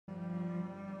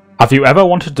Have you ever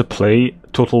wanted to play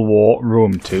Total War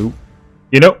Rome 2?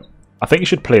 You know, I think you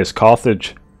should play as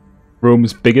Carthage,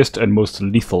 Rome's biggest and most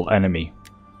lethal enemy.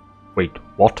 Wait,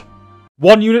 what?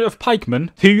 1 unit of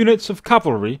pikemen? 2 units of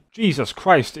cavalry? Jesus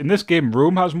Christ, in this game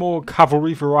Rome has more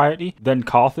cavalry variety than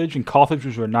Carthage, and Carthage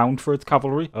was renowned for its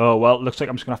cavalry. Oh well, it looks like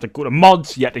I'm just gonna have to go to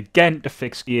mods yet again to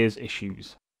fix Gears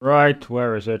issues. Right,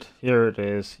 where is it? Here it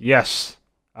is. Yes!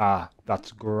 Ah,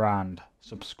 that's grand.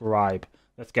 Subscribe.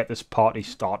 Let's get this party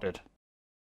started.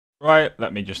 Right,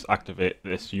 let me just activate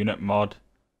this unit mod.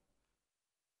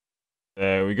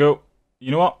 There we go.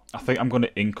 You know what? I think I'm going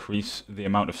to increase the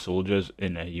amount of soldiers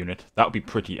in a unit. That would be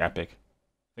pretty epic.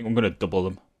 I think I'm going to double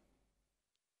them.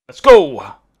 Let's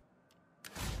go!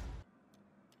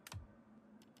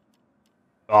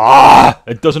 Ah!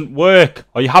 It doesn't work!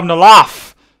 Are you having a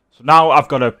laugh? So now I've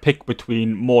got to pick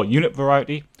between more unit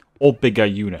variety or bigger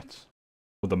units.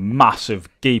 Well, the massive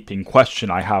gaping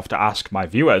question I have to ask my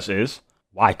viewers is,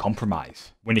 why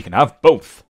compromise when you can have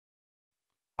both?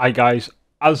 Hi guys,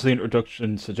 as the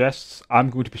introduction suggests,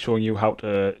 I'm going to be showing you how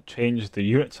to change the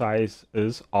unit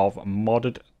sizes of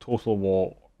modded Total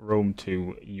War Rome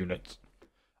 2 units.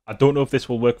 I don't know if this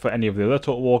will work for any of the other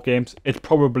Total War games. It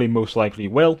probably most likely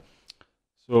will,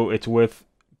 so it's worth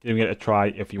giving it a try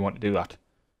if you want to do that.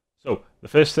 So the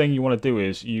first thing you want to do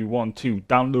is you want to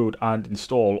download and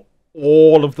install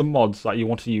all of the mods that you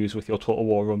want to use with your Total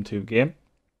War Rome 2 game.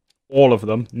 All of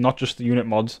them, not just the unit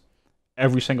mods,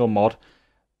 every single mod.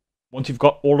 Once you've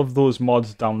got all of those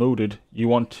mods downloaded, you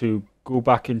want to go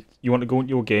back in, you want to go into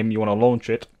your game, you want to launch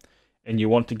it, and you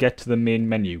want to get to the main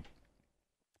menu.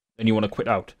 And you want to quit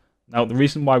out. Now, the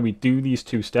reason why we do these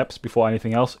 2 steps before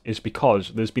anything else is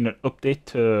because there's been an update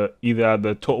to either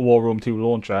the Total War Rome 2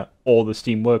 launcher or the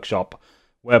Steam Workshop,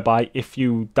 whereby if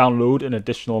you download an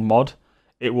additional mod,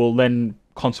 it will then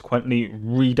consequently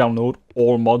re-download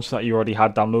all mods that you already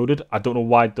had downloaded. I don't know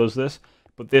why it does this,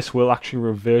 but this will actually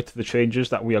revert to the changes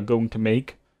that we are going to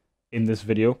make in this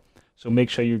video. So make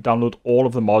sure you download all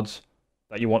of the mods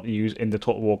that you want to use in the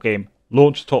Total War game.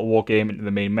 Launch the Total War game into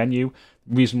the main menu.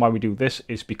 The reason why we do this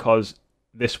is because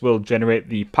this will generate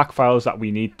the pack files that we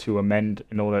need to amend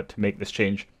in order to make this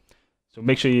change. So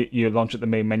make sure you launch at the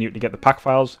main menu to get the pack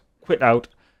files, quit out,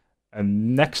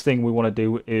 and next thing we want to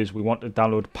do is we want to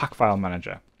download Pack File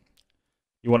Manager.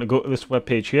 You want to go to this web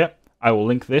page here. I will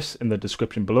link this in the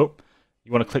description below.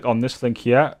 You want to click on this link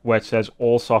here where it says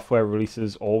all software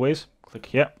releases always. Click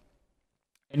here.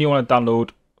 And you want to download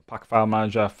Pack File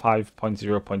Manager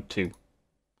 5.0.2.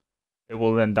 It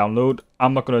will then download.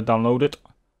 I'm not going to download it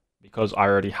because I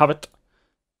already have it.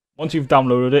 Once you've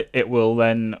downloaded it, it will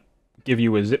then give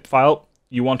you a zip file.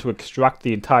 You want to extract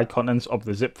the entire contents of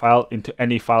the zip file into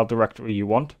any file directory you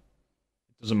want.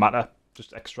 It doesn't matter.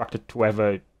 Just extract it to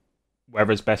wherever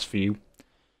is best for you.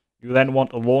 You then want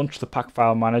to launch the Pack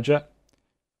File Manager.exe.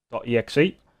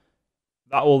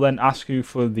 That will then ask you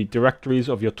for the directories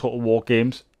of your Total War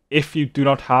games. If you do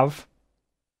not have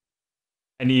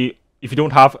any, if you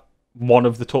don't have one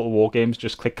of the Total War games,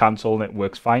 just click cancel and it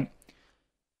works fine.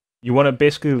 You want to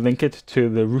basically link it to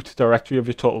the root directory of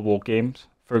your Total War games.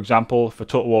 For example, for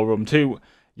Total War Rome 2,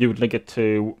 you would link it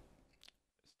to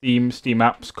Steam,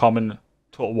 steamapps, common,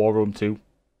 Total War Rome 2,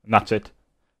 and that's it.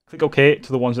 Click OK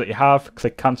to the ones that you have,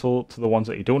 click cancel to the ones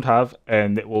that you don't have,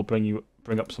 and it will bring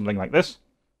up something like this.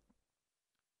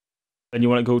 Then you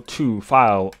want to go to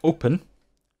File, Open,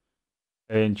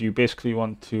 and you basically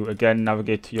want to again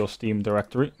navigate to your Steam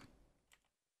directory.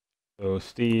 So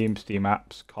Steam,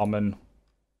 steamapps, common,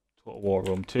 Total War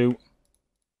Rome 2.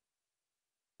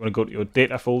 You want to go to your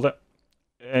data folder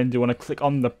and you want to click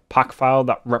on the pack file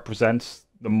that represents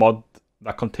the mod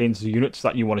that contains the units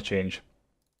that you want to change.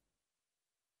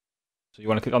 So you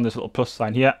want to click on this little plus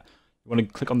sign here. You want to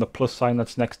click on the plus sign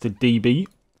that's next to DB.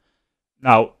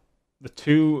 Now, the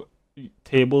 2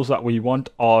 tables that we want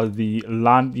are the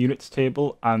land units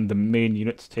table and the main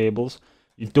units tables.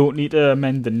 You don't need to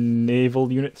amend the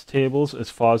naval units tables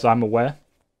as far as I'm aware.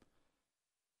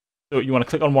 So you want to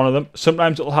click on one of them.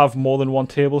 Sometimes it'll have more than one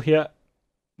table here.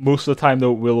 Most of the time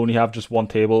though, we'll only have just one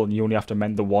table and you only have to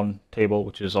amend the one table,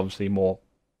 which is obviously more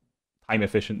time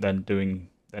efficient than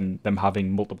them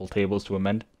having multiple tables to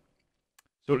amend.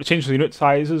 So to change the unit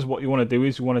sizes, what you want to do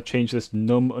is you want to change this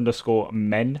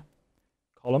num_men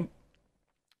column.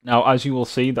 Now, as you will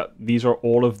see, that these are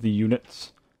all of the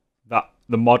units that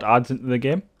the mod adds into the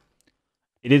game.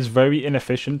 It is very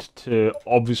inefficient to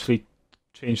obviously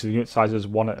change the unit sizes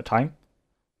one at a time.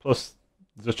 Plus,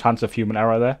 there's a chance of human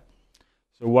error there.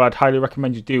 So what I'd highly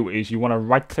recommend you do is you want to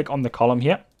right click on the column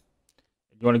here.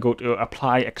 You want to go to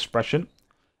Apply Expression.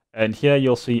 And here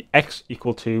you'll see x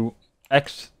equal to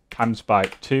x times by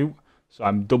 2 So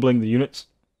I'm doubling the units.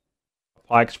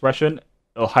 Apply expression.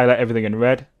 It'll highlight everything in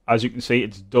red. As you can see,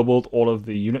 it's doubled all of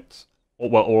the units.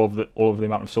 Well, all of the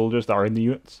amount of soldiers that are in the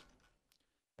units.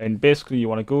 And basically, you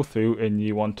want to go through and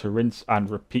you want to rinse and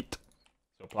repeat.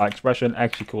 So apply expression,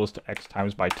 x equals to x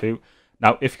times by 2.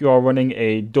 Now, if you are running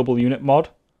a double unit mod,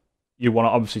 you want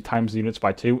to obviously times the units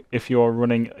by 2. If you're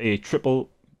running a triple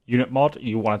unit mod,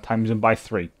 you want to times them by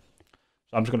 3.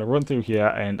 So I'm just going to run through here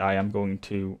and I am going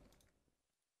to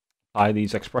apply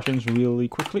these expressions really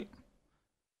quickly.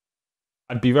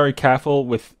 I'd be very careful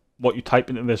with what you type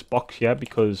into this box here,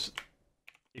 because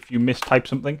if you mistype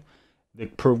something, the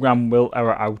program will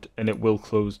error out and it will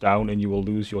close down and you will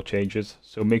lose your changes.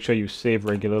 So make sure you save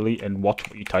regularly and watch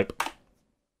what you type.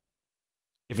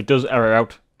 If it does error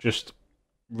out, just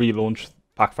relaunch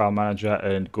Pack File Manager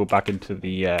and go back into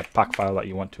the pack file that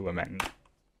you want to amend.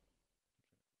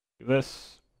 Do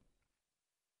this.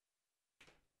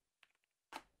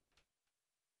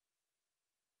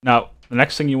 Now, the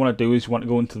next thing you want to do is you want to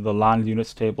go into the land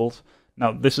units tables.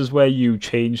 Now, this is where you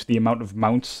change the amount of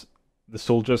mounts the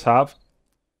soldiers have.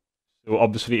 So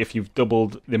obviously, if you've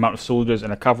doubled the amount of soldiers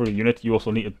in a cavalry unit, you also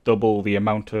need to double the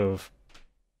amount of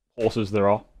horses there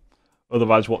are.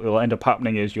 Otherwise, what will end up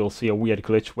happening is you'll see a weird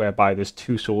glitch whereby there's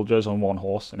 2 soldiers on 1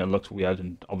 horse, and it looks weird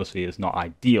and obviously is not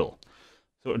ideal.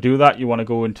 So to do that, you want to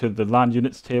go into the land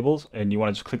units tables, and you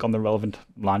want to just click on the relevant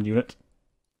land unit.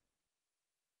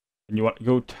 And you want to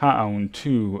go down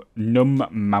to num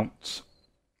mounts.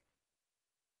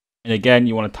 And again,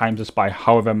 you want to times this by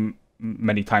however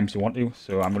many times you want to.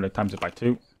 So I'm going to times it by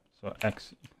 2. So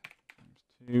x times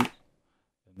 2. And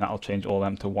that'll change all of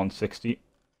them to 160.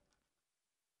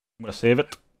 I'm going to save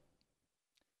it.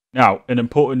 Now, an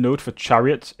important note for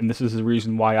chariots, and this is the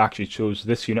reason why I actually chose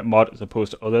this unit mod as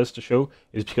opposed to others to show,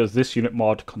 is because this unit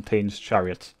mod contains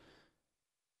chariots.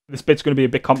 This bit's going to be a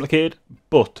bit complicated,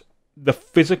 but the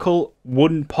physical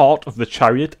wooden part of the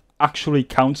chariot actually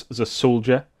counts as a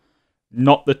soldier,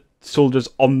 not the soldiers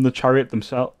on the chariot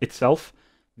itself.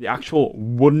 The actual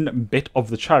wooden bit of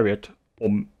the chariot,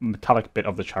 or metallic bit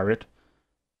of the chariot,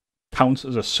 counts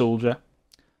as a soldier.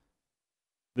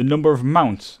 The number of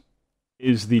mounts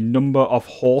is the number of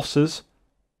horses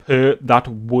per that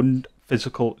one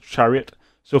physical chariot.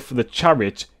 So for the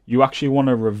chariot, you actually want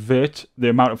to revert the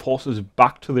amount of horses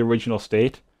back to the original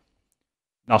state.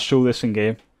 And I'll show this in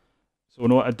game. So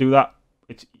in order to do that,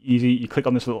 it's easy. You click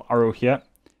on this little arrow here,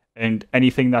 and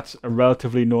anything that's a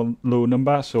relatively low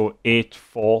number, so 8,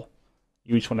 4,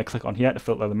 you just want to click on here to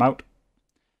filter them out.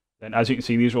 Then as you can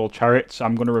see, these are all chariots. So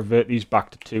I'm going to revert these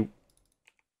back to 2.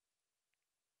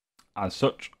 As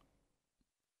such.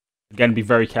 Again, be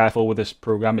very careful with this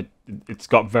program. It's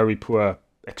got very poor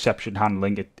exception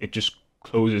handling. It just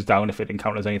closes down if it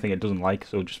encounters anything it doesn't like.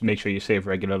 So just make sure you save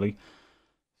regularly.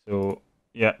 So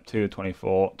yeah, 2 to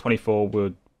 24. 24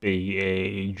 would be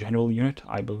a general unit,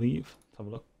 I believe. Let's have a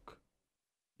look.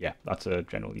 Yeah, that's a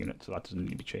general unit, so that doesn't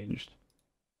need to be changed.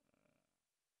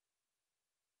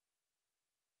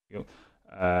 And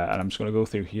I'm just going to go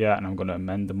through here and I'm going to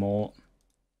amend them all.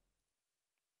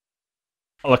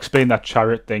 I'll explain that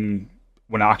chariot thing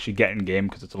when I actually get in game,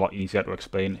 because it's a lot easier to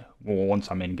explain once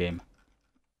I'm in game.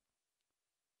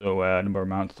 So number of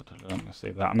mounts, I'm going to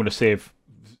save that. I'm going to save,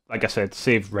 like I said,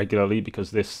 save regularly,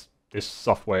 because this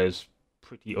software is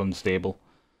pretty unstable.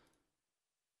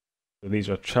 So these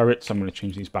are chariots. I'm going to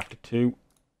change these back to 2.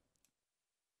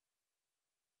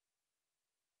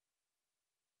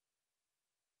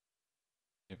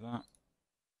 Save that.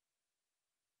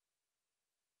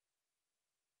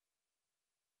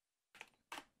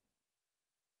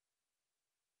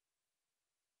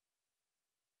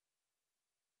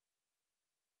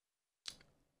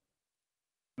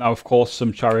 Now, of course,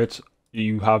 some chariots,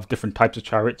 you have different types of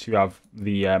chariots. You have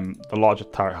the larger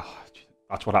chariot. Oh,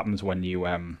 that's what happens when you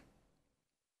when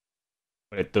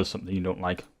it does something you don't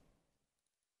like.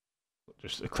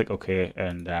 Just click OK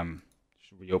and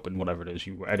just reopen whatever it is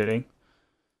you were editing.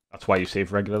 That's why you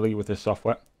save regularly with this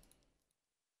software.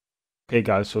 Okay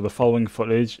guys, so the following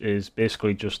footage is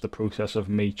basically just the process of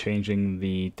me changing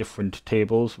the different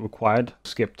tables required.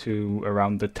 Skip to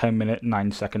around the 10-minute,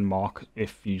 9-second mark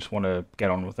if you just want to get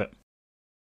on with it.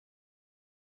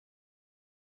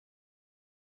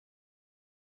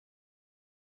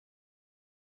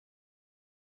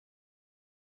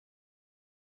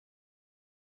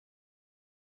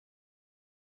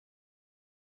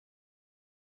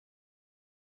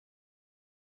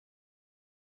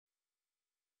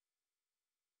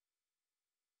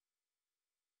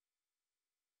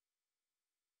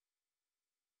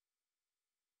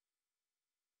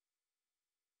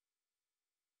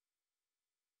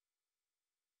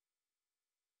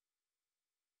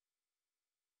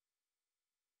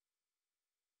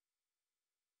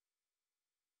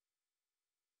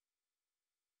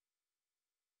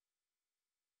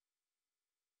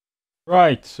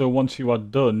 Right, so once you are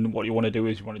done, what you want to do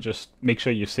is you want to just make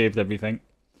sure you've saved everything.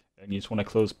 And you just want to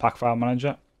close Pack File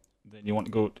Manager. Then you want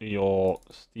to go to your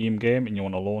Steam game and you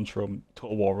want to launch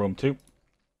Total War Rome 2.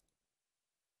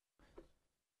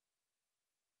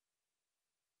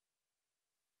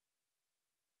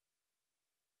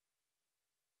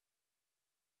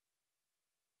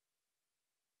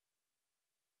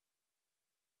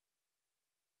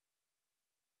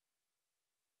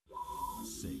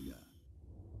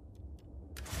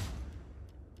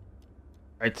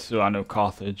 Right, so I know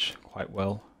Carthage quite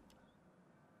well.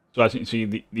 So as you can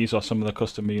see, these are some of the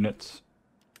custom units.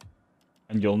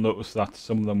 And you'll notice that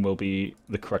some of them will be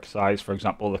the correct size. For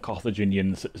example, the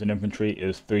Carthaginian citizen infantry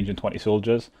is 320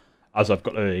 soldiers, as I've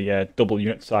got a double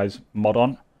unit size mod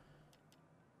on.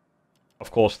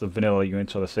 Of course, the vanilla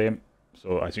units are the same.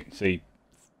 So as you can see,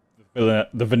 the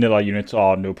vanilla units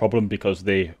are no problem because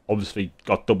they obviously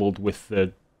got doubled with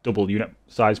the double unit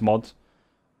size mods.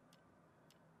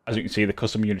 As you can see, the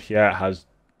custom unit here has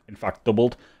in fact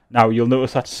doubled. Now you'll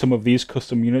notice that some of these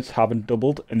custom units haven't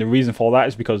doubled, and the reason for that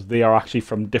is because they are actually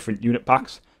from different unit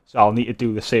packs. So I'll need to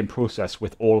do the same process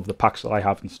with all of the packs that I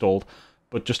have installed,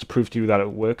 but just to prove to you that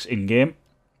it works in game.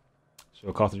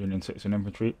 So Carthaginian citizen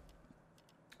infantry.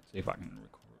 Let's see if I can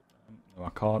record them. No, I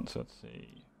can't. So let's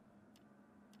see.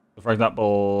 So for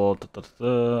example,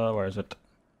 where is it?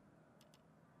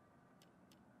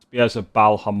 Spears of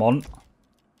Bal Hamon.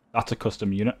 That's a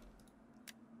custom unit.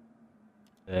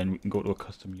 Then we can go to a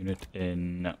custom unit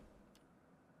in...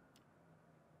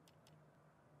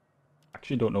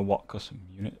 Actually don't know what custom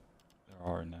unit there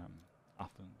are in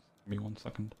Athens. Give me 1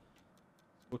 second.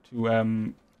 Let's go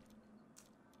to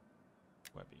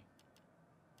Webby.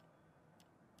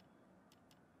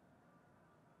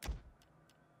 I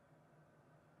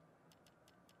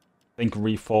think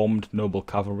Reformed Noble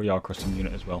Cavalry are a custom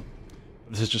unit as well.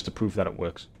 But this is just to prove that it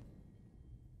works.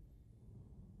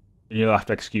 And you'll have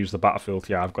to excuse the battlefield.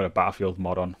 Yeah, I've got a battlefield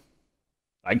mod on.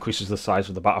 That increases the size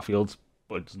of the battlefields,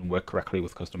 but it doesn't work correctly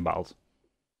with custom battles.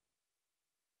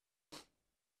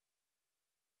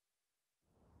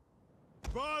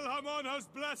 Valhamon has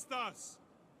blessed us.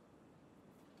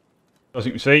 As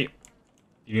you can see,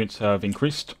 the units have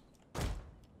increased.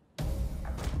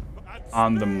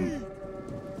 And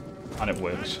it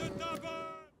works.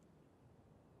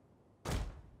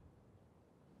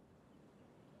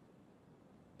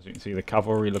 As you can see, the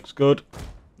cavalry looks good.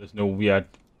 There's no weird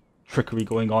trickery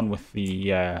going on with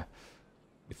the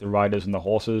riders and the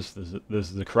horses.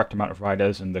 There's the correct amount of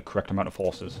riders and the correct amount of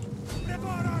horses.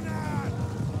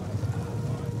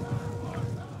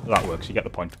 That works. You get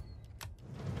the point.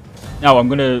 Now I'm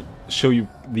going to show you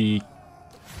the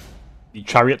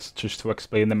chariots just to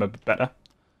explain them a bit better.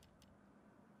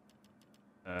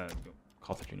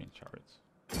 Carthaginian Chariots.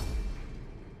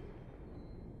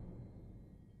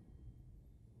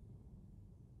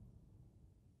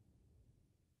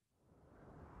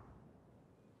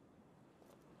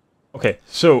 Okay,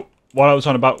 so what I was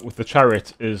on about with the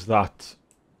chariot is that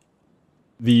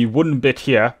the wooden bit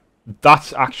here,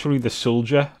 that's actually the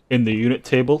soldier in the unit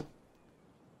table.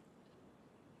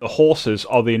 The horses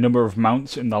are the number of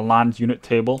mounts in the land unit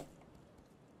table.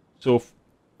 So,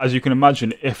 as you can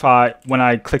imagine, when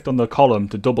I clicked on the column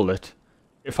to double it,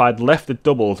 if I'd left it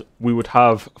doubled, we would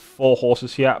have 4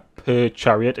 horses here per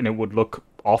chariot, and it would look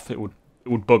off. It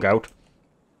would bug out.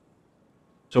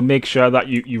 So make sure that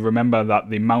you remember that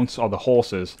the mounts are the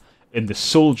horses, and the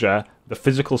soldier, the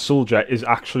physical soldier, is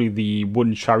actually the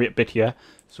wooden chariot bit here.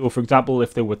 So for example,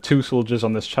 if there were 2 soldiers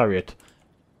on this chariot,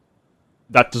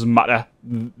 that doesn't matter.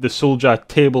 The soldier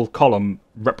table column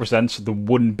represents the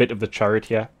wooden bit of the chariot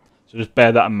here. So just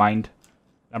bear that in mind.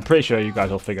 I'm pretty sure you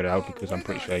guys will figure it out because I'm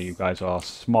pretty sure you guys are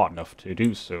smart enough to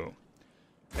do so.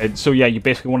 And so yeah, you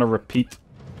basically want to repeat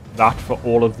that for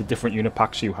all of the different unit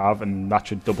packs you have, and that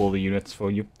should double the units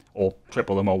for you, or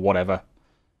triple them, or whatever.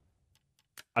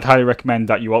 I'd highly recommend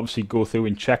that you obviously go through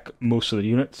and check most of the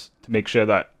units to make sure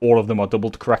that all of them are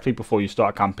doubled correctly before you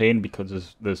start a campaign,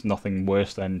 because there's nothing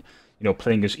worse than, you know,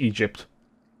 playing as Egypt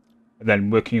and then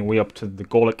working your way up to the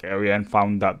Gallic area and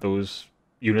found that those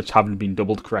units haven't been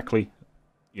doubled correctly.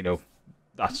 You know,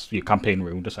 that's your campaign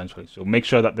ruined essentially. So make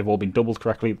sure that they've all been doubled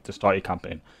correctly to start your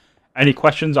campaign. Any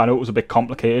questions? I know it was a bit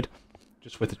complicated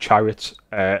just with the chariots.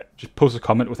 Just post a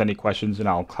comment with any questions and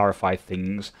I'll clarify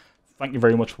things. Thank you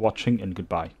very much for watching, and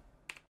goodbye.